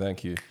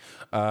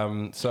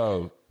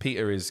 So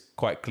Peter is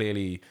quite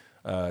clearly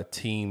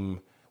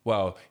team.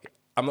 Well,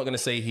 I'm not going to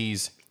say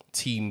he's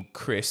team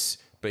Chris,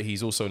 but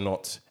he's also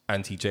not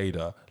anti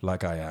Jada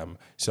like I am.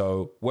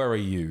 So where are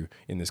you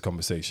in this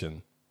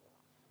conversation?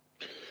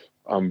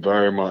 I'm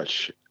very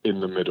much in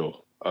the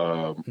middle.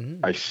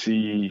 I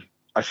see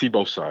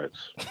both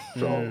sides.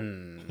 So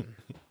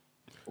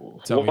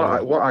Tell me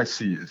more. what I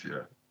see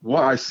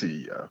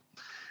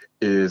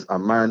is a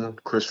man,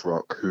 Chris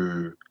Rock,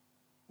 who,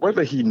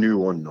 whether he knew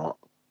or not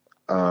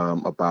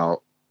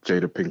about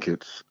Jada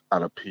Pinkett's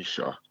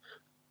alopecia,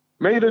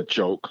 made a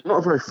joke, not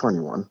a very funny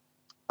one,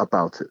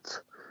 about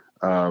it.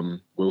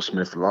 Will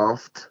Smith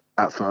laughed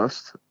at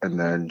first, and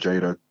then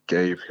Jada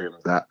gave him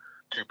that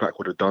Tupac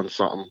would have done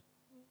something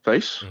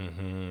face.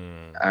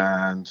 Mm-hmm.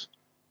 And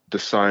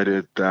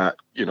decided that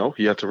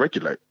he had to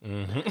regulate.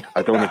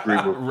 I don't agree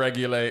with.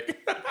 Regulate.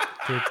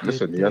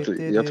 Listen, he had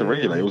to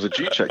regulate. It was a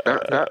G check.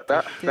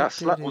 That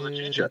slap was a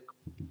G check.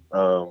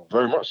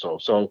 Very much so.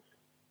 So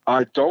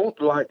I don't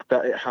like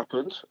that it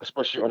happened,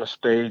 especially on a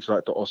stage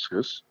like the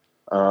Oscars.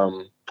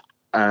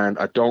 And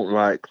I don't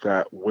like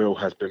that Will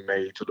has been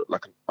made to look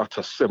like an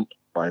utter simp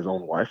by his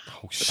own wife,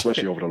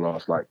 especially over the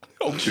last two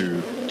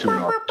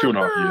and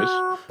a half years.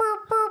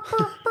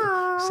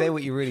 Say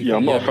what you really Yeah,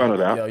 think. I'm not a fan of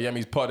that. Yo,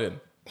 Yemi's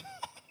podding.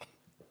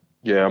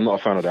 Yeah, I'm not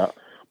a fan of that.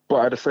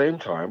 But at the same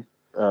time,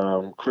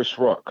 Chris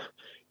Rock,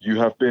 you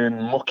have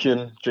been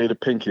mocking Jada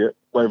Pinkett,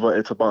 whether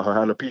it's about her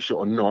alopecia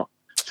or not,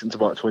 since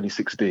about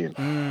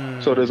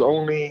 2016. So there's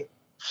only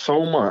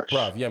so much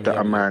that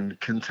a man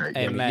can take.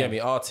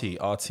 Yemi,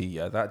 RT,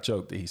 yeah, that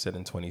joke that he said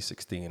in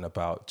 2016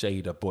 about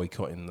Jada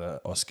boycotting the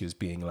Oscars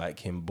being like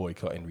him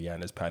boycotting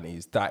Rihanna's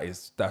panties,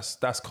 that's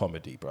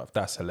comedy, bruv.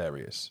 That's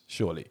hilarious,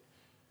 surely.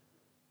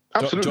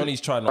 Absolutely.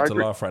 Johnny's trying not to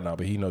laugh right now,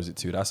 but he knows it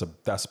too.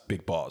 That's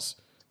big bars.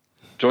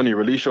 Johnny,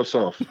 release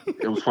yourself.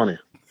 It was funny.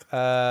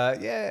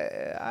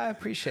 Yeah, I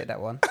appreciate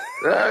that one.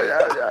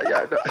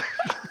 Yeah.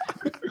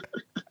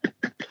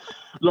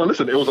 No,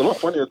 listen, it was a lot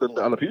funnier than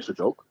the alopecia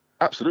joke.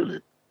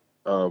 Absolutely.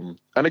 And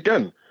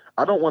again,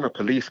 I don't want to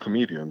police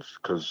comedians,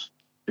 because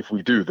if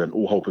we do, then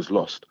all hope is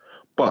lost.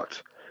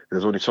 But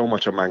there's only so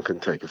much a man can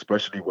take,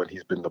 especially when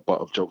he's been the butt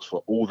of jokes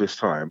for all this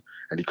time,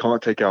 and he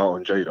can't take it out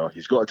on Jada.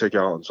 He's got to take it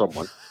out on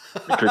someone.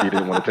 He clearly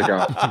didn't want to take it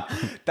out.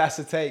 That's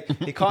the take.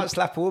 He can't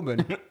slap a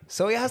woman,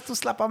 so he has to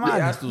slap a man. He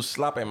has to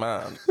slap a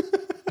man.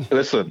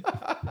 Listen,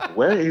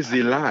 where is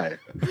the lie?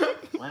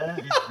 Where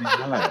is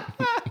the lie?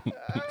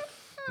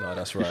 No,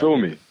 that's right. You feel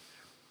me?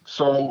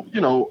 So,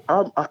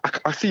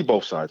 I see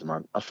both sides,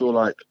 man. I feel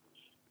like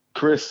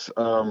Chris,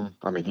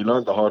 he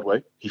learned the hard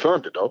way. He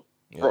found it, though.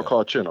 Yeah. Rock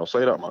hard chin, I'll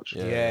say that much.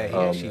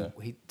 Yeah,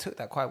 he took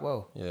that quite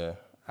well. Yeah.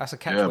 That's a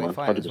catchweight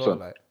fight as well.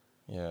 Like.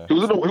 Yeah. He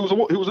was a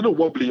little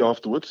wobbly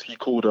afterwards. He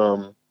called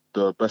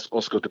the best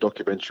Oscar the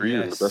documentary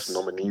and the best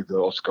nominee the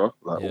Oscar,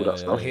 all that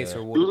stuff. He was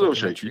a little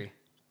shaky.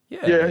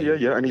 Yeah.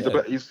 And he's a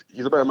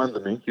better man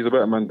than me. He's a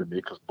better man than me,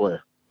 because boy.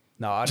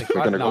 No, I'd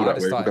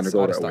have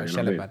started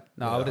Shelling Man.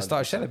 No, I would have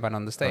started Shelling Man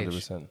on the stage.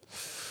 100%.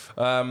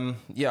 I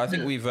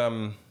think we've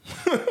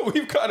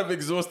kind of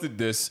exhausted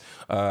this.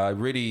 I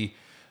really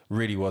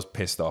was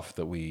pissed off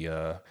that we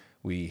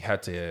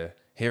had to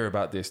hear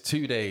about this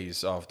 2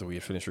 days after we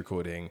had finished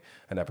recording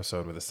an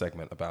episode with a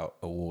segment about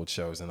award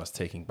shows and us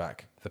taking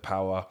back the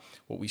power.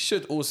 What we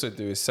should also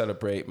do is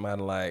celebrate man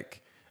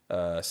like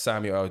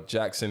Samuel L.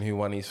 Jackson, who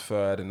won his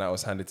third, and that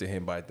was handed to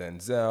him by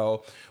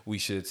Denzel. We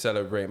should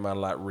celebrate man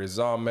like Riz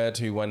Ahmed,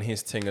 who won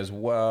his thing as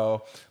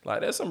well.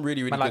 Like, there's some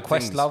really, really good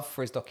things. Questlove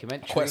for his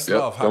documentary.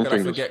 Questlove, how could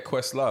I forget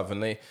Questlove?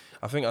 And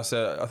I think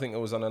it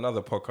was on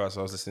another podcast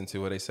I was listening to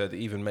where they said that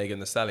even Megan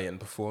Thee Stallion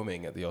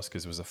performing at the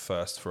Oscars was a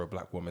first for a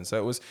black woman. So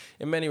it was,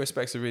 in many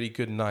respects, a really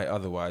good night.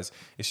 Otherwise,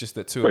 it's just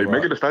that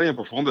Megan Thee Stallion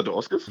performed at the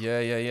Oscars?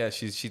 Yeah.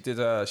 She did.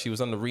 She was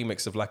on the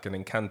remix of like an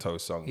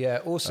Encanto song. Yeah.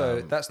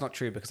 Also, that's not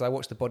true, because I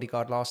watched The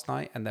Bodyguard last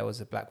night, and there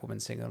was a black woman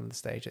singing on the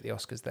stage at the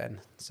Oscars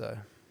then. So.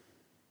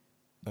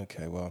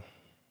 Okay. Well,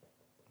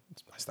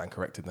 I stand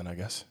corrected then, I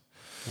guess.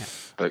 Yeah.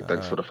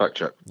 Thanks for the fact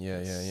check.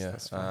 Yeah.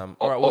 All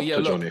right. Well,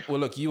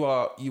 look. You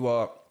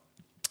are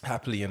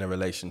happily in a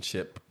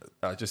relationship.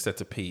 I just said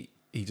to Pete,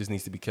 he just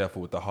needs to be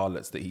careful with the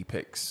harlots that he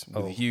picks.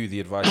 With you, the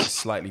advice is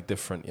slightly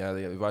different. Yeah,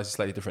 the advice is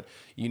slightly different.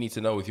 You need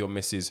to know with your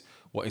missus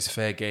what is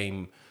fair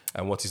game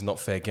and what is not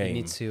fair game.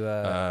 You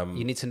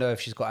need to know if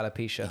she's got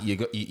alopecia.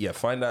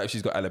 Find out if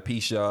she's got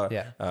alopecia.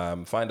 Yeah.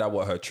 Find out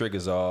what her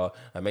triggers are,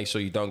 and make sure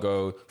you don't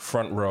go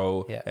front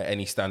row at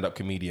any stand-up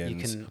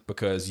comedians,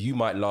 because you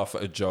might laugh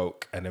at a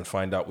joke and then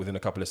find out within a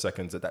couple of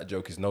seconds that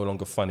joke is no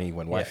longer funny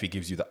when wifey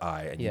gives you the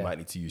eye, and you might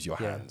need to use your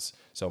hands.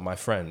 So my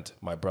friend,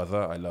 my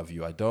brother, I love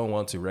you. I don't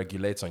want to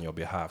regulate on your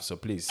behalf. So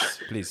please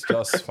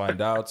just find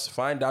out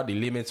the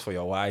limits for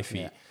your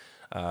wifey.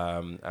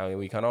 And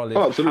we can all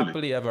live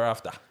happily ever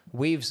after.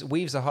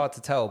 Weaves are hard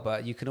to tell,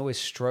 but you can always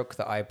stroke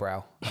the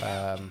eyebrow.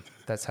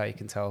 That's how you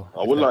can tell.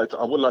 I would like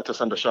to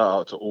send a shout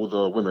out to all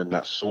the women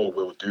that saw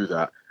Will do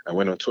that and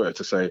went on Twitter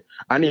to say,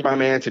 "I need my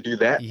man to do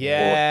that."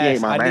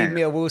 Yes, I need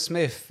me a Will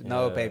Smith.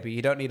 No, baby,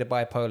 you don't need a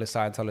bipolar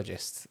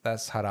Scientologist.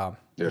 That's haram.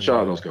 Yeah,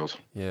 shout out those girls.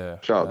 Yeah,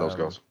 shout out those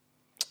girls.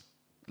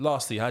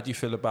 Lastly, how do you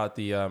feel about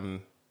the?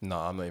 No,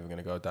 I'm not even going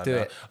to go down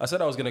that. I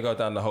said I was going to go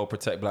down the whole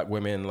protect black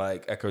women,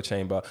 like echo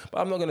chamber,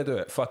 but I'm not going to do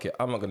it. Fuck it.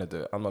 I'm not going to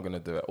do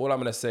it. All I'm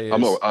going to say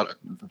is...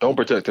 don't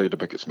protect Jada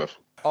Pinkett Smith.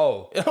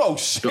 Oh,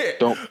 shit.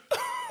 Don't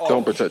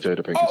protect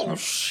Jada Pinkett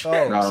Smith.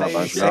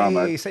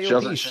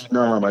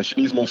 Man. She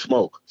needs more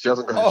smoke. She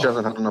hasn't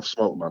had enough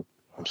smoke, man.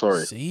 I'm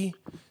sorry. See,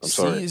 this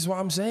is what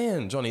I'm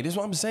saying, Johnny. This is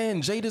what I'm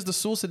saying. Jada's the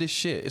source of this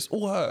shit. It's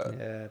all her.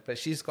 Yeah, but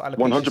she's got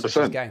alopecia. 100%.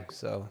 So she's gang,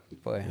 so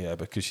boy. Yeah,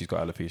 because she's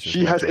got alopecia.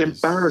 She has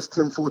embarrassed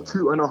him for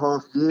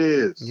 2.5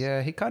 years.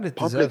 Yeah, he kind of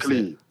deserves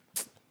it.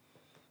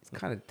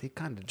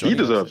 He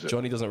deserves it.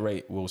 Johnny doesn't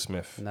rate Will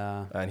Smith.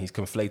 Nah. And he's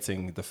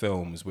conflating the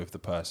films with the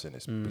person.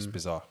 It's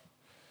bizarre.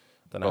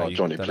 Don't know,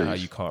 Johnny, don't know how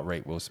please. you can't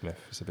rate Will Smith.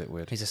 It's a bit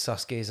weird. He's a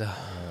sus geezer.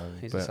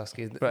 He's a sus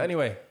geezer. But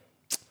anyway,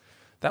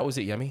 that was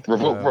it, Yemi.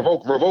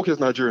 Revoke his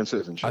Nigerian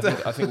citizenship.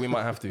 I think we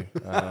might have to.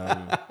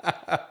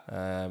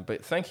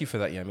 But thank you for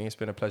that, Yemi. It's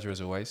been a pleasure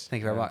as always.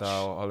 Thank you very much.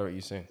 I'll holler at you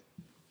soon.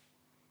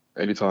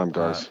 Anytime,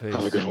 guys. Peace,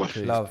 Have a good one.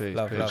 peace, Love, peace,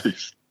 love, peace. love.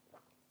 Peace.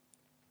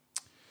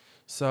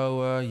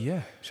 So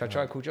yeah, Should I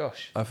try and call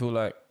Josh? I feel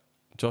like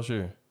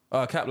Joshua.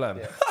 Kaplan.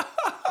 Yeah.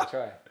 I'll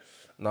try.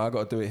 No, I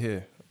got to do it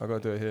here.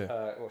 What,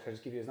 should I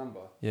just give you his number?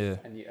 Yeah.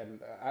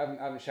 And I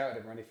haven't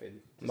shouted him or anything.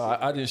 No,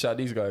 I didn't shout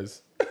these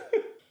guys.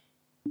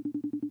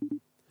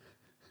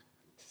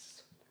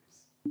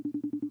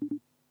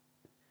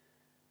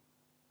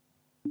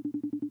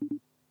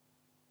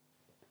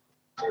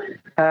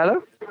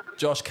 Hello?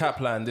 Josh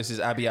Kaplan, this is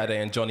Abby Ade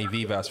and Johnny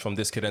Vivas from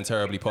This Kid and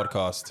Terribly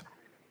podcast.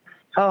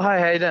 Oh, hi,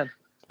 how you doing?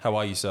 How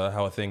are you, sir?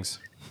 How are things?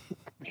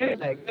 Good,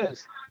 mate, good.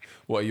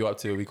 What are you up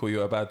to? We call you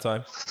at a bad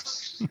time?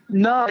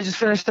 No, I just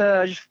finished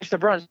the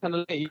brunch kind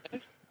of late.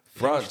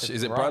 Brunch.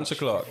 Is it brunch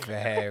o'clock?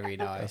 Very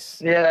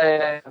nice.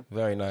 Yeah.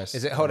 Very nice.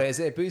 Is it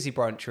a boozy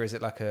brunch or is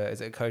it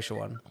a kosher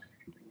one?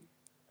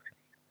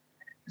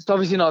 It's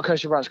obviously not a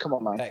kosher brunch, come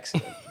on, man.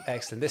 Excellent.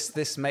 Excellent.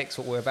 This makes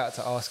what we're about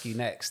to ask you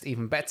next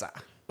even better.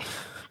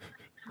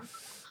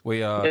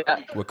 We're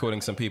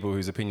calling some people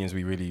whose opinions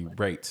we really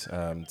rate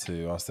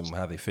to ask them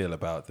how they feel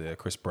about the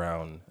Chris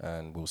Brown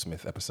and Will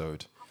Smith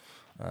episode.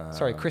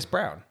 Sorry, Chris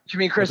Brown. Do you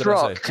mean Chris What did I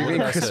Rock? say? What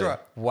did I say?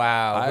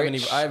 Wow. I haven't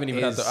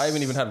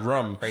even had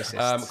rum.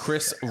 Racist.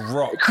 Chris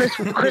Rock.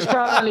 Chris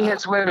Brown only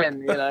hits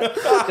women, you know.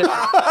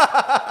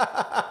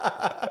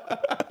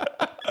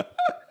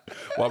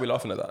 Why are we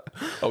laughing at that?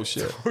 Oh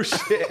shit. Oh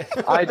shit.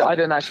 I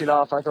didn't actually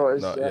laugh. I thought it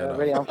was No.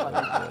 really unfunny.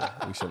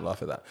 Yeah, we shouldn't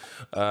laugh at that.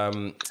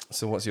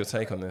 So what's your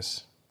take on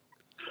this?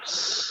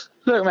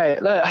 Look, mate.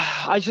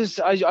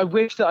 I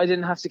wish that I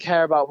didn't have to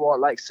care about what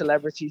like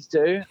celebrities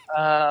do,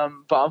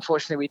 but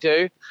unfortunately we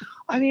do.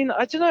 I mean,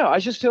 I don't know. I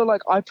just feel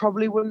like I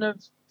probably wouldn't have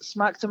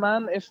smacked a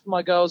man if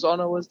my girl's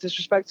honor was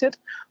disrespected,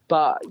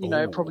 but you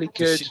know, probably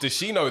good. Does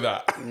she know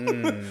that?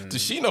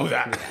 Does she know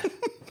that?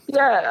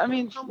 Yeah, I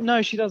mean,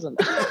 no, she doesn't.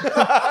 But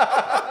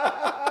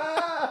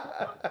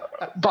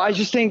I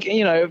just think,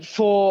 you know,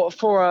 for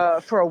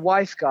a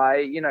wife guy,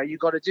 you know, you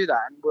got to do that.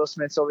 And Will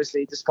Smith's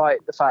obviously,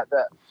 despite the fact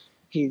that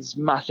he's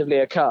massively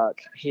a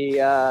cuck, he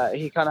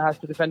kind of has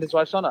to defend his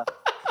wife's honor.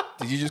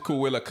 Did you just call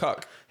Will a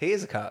cuck? He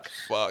is a cuck.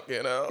 Fuck,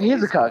 you know. He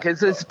is a cuck.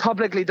 It's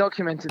publicly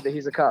documented that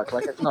he's a cuck.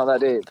 Like, it's not that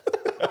deep.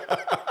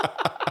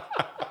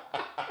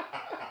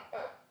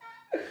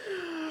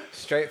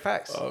 Straight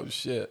facts. Oh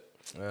shit.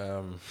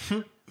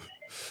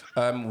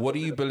 What do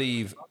you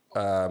believe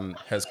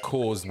has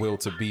caused Will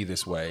to be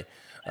this way?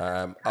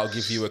 I'll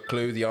give you a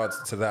clue. The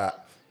answer to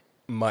that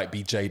might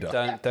be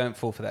Jada. Don't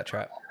fall for that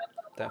trap.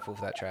 Don't fall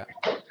for that trap.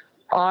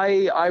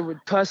 I would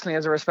personally,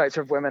 as a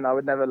respecter of women, I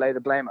would never lay the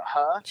blame at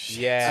her.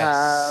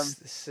 Yes.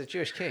 This is a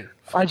Jewish king.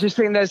 I just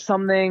think there's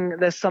something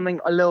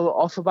a little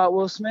off about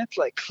Will Smith.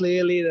 Like,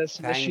 clearly there's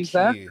some issues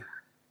there. you.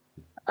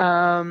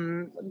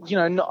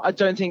 You know, I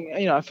don't think,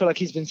 you know, I feel like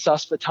he's been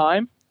sus for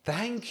time.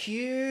 Thank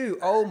you.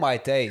 Oh my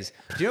days.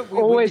 Do you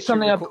know,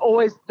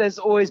 there's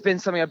always been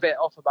something a bit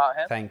off about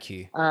him. Thank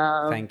you.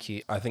 Thank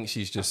you. I think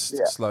she's just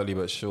slowly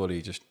but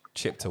surely just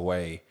chipped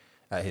away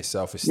at his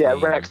self-esteem. Yeah,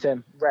 wrecked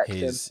him.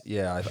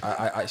 Yeah,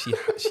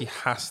 she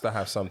has to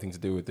have something to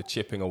do with the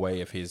chipping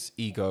away of his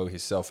ego,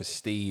 his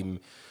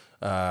self-esteem,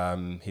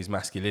 his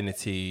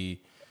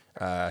masculinity,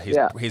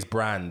 his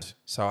brand.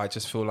 So I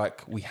just feel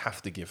like we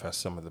have to give her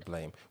some of the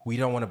blame. We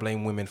don't want to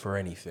blame women for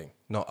anything.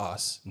 Not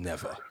us.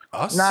 Never.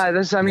 Us? No, I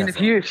mean,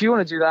 Never. if you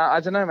want to do that, I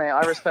don't know, mate.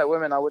 I respect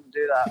women. I wouldn't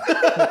do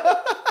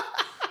that.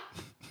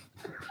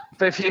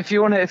 But if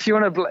you want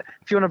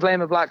to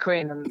blame a black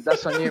queen, then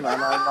that's on you, man.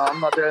 I'm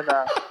not doing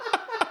that.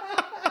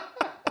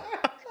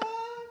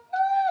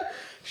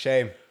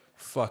 Shame.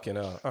 Fucking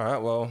hell. All right,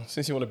 well,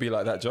 since you want to be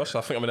like that, Josh, I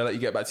think I'm going to let you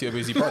get back to your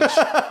busy brunch.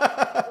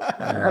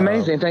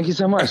 Amazing. Thank you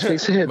so much. Speak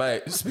soon.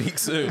 Mate, speak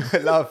soon.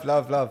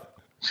 love.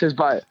 Cheers.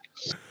 Bye.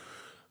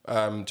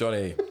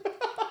 Johnny.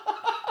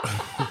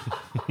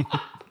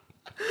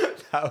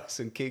 That was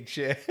some king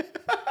shit.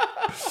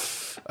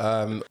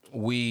 I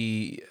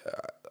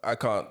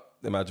can't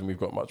imagine we've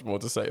got much more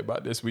to say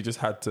about this. We just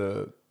had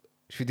to.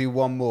 Should we do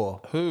one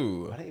more?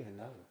 Who? I don't even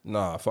know.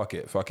 Nah, fuck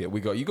it.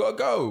 You gotta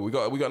go. We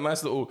got a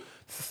nice little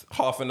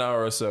half an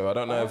hour or so. I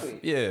don't know I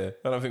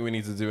don't think we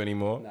need to do any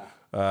more.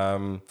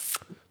 Nah.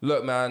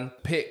 Look, man,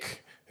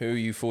 pick who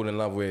you fall in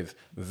love with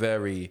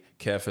very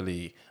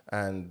carefully,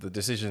 and the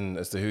decision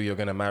as to who you're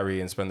gonna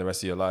marry and spend the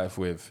rest of your life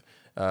with,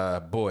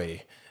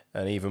 boy,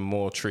 an even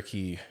more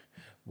tricky,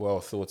 well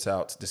thought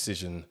out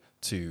decision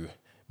to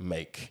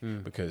make,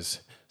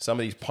 because some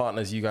of these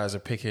partners you guys are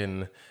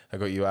picking have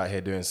got you out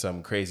here doing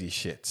some crazy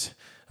shit.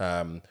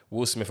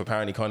 Will Smith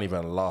apparently can't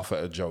even laugh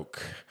at a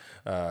joke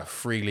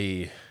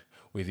freely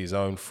with his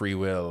own free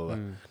will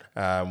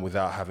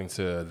without having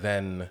to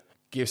then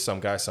give some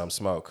guy some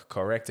smoke,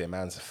 correct a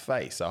man's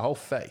face, a whole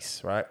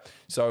face, right?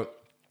 So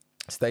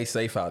stay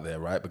safe out there,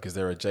 right? Because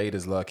there are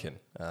Jadas lurking.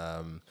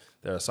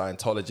 There are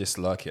Scientologists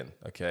lurking,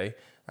 okay?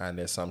 And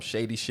there's some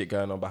shady shit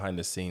going on behind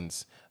the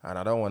scenes. And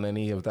I don't want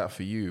any of that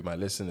for you, my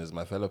listeners,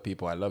 my fellow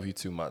people. I love you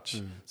too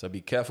much. So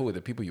be careful with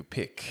the people you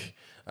pick.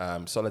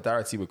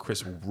 Solidarity with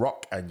Chris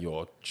Rock and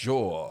your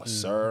jaw,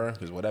 sir.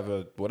 Because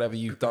whatever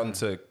you've done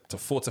to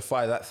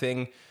fortify that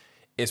thing,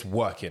 it's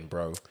working,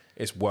 bro.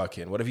 It's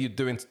working. Whatever you're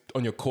doing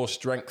on your core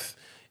strength,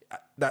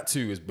 that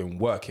too has been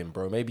working,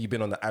 bro. Maybe you've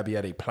been on the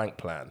Abiade Plank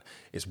plan.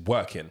 It's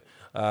working.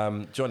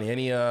 Johnny,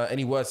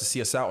 any words to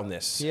see us out on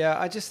this? Yeah,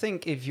 I just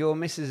think if your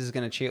missus is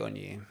going to cheat on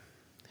you,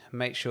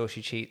 make sure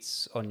she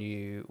cheats on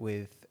you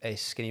with a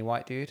skinny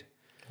white dude.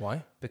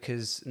 Why?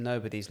 Because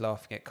nobody's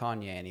laughing at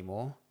Kanye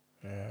anymore.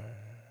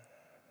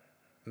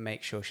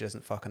 Make sure she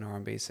doesn't fuck an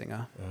R&B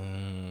singer.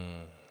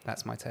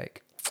 That's my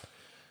take.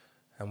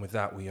 And with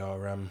that, we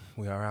are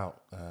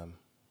out.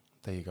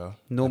 There you go.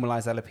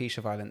 Normalize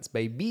alopecia violence,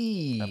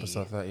 baby.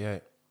 Episode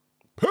 38.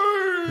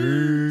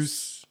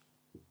 Peace.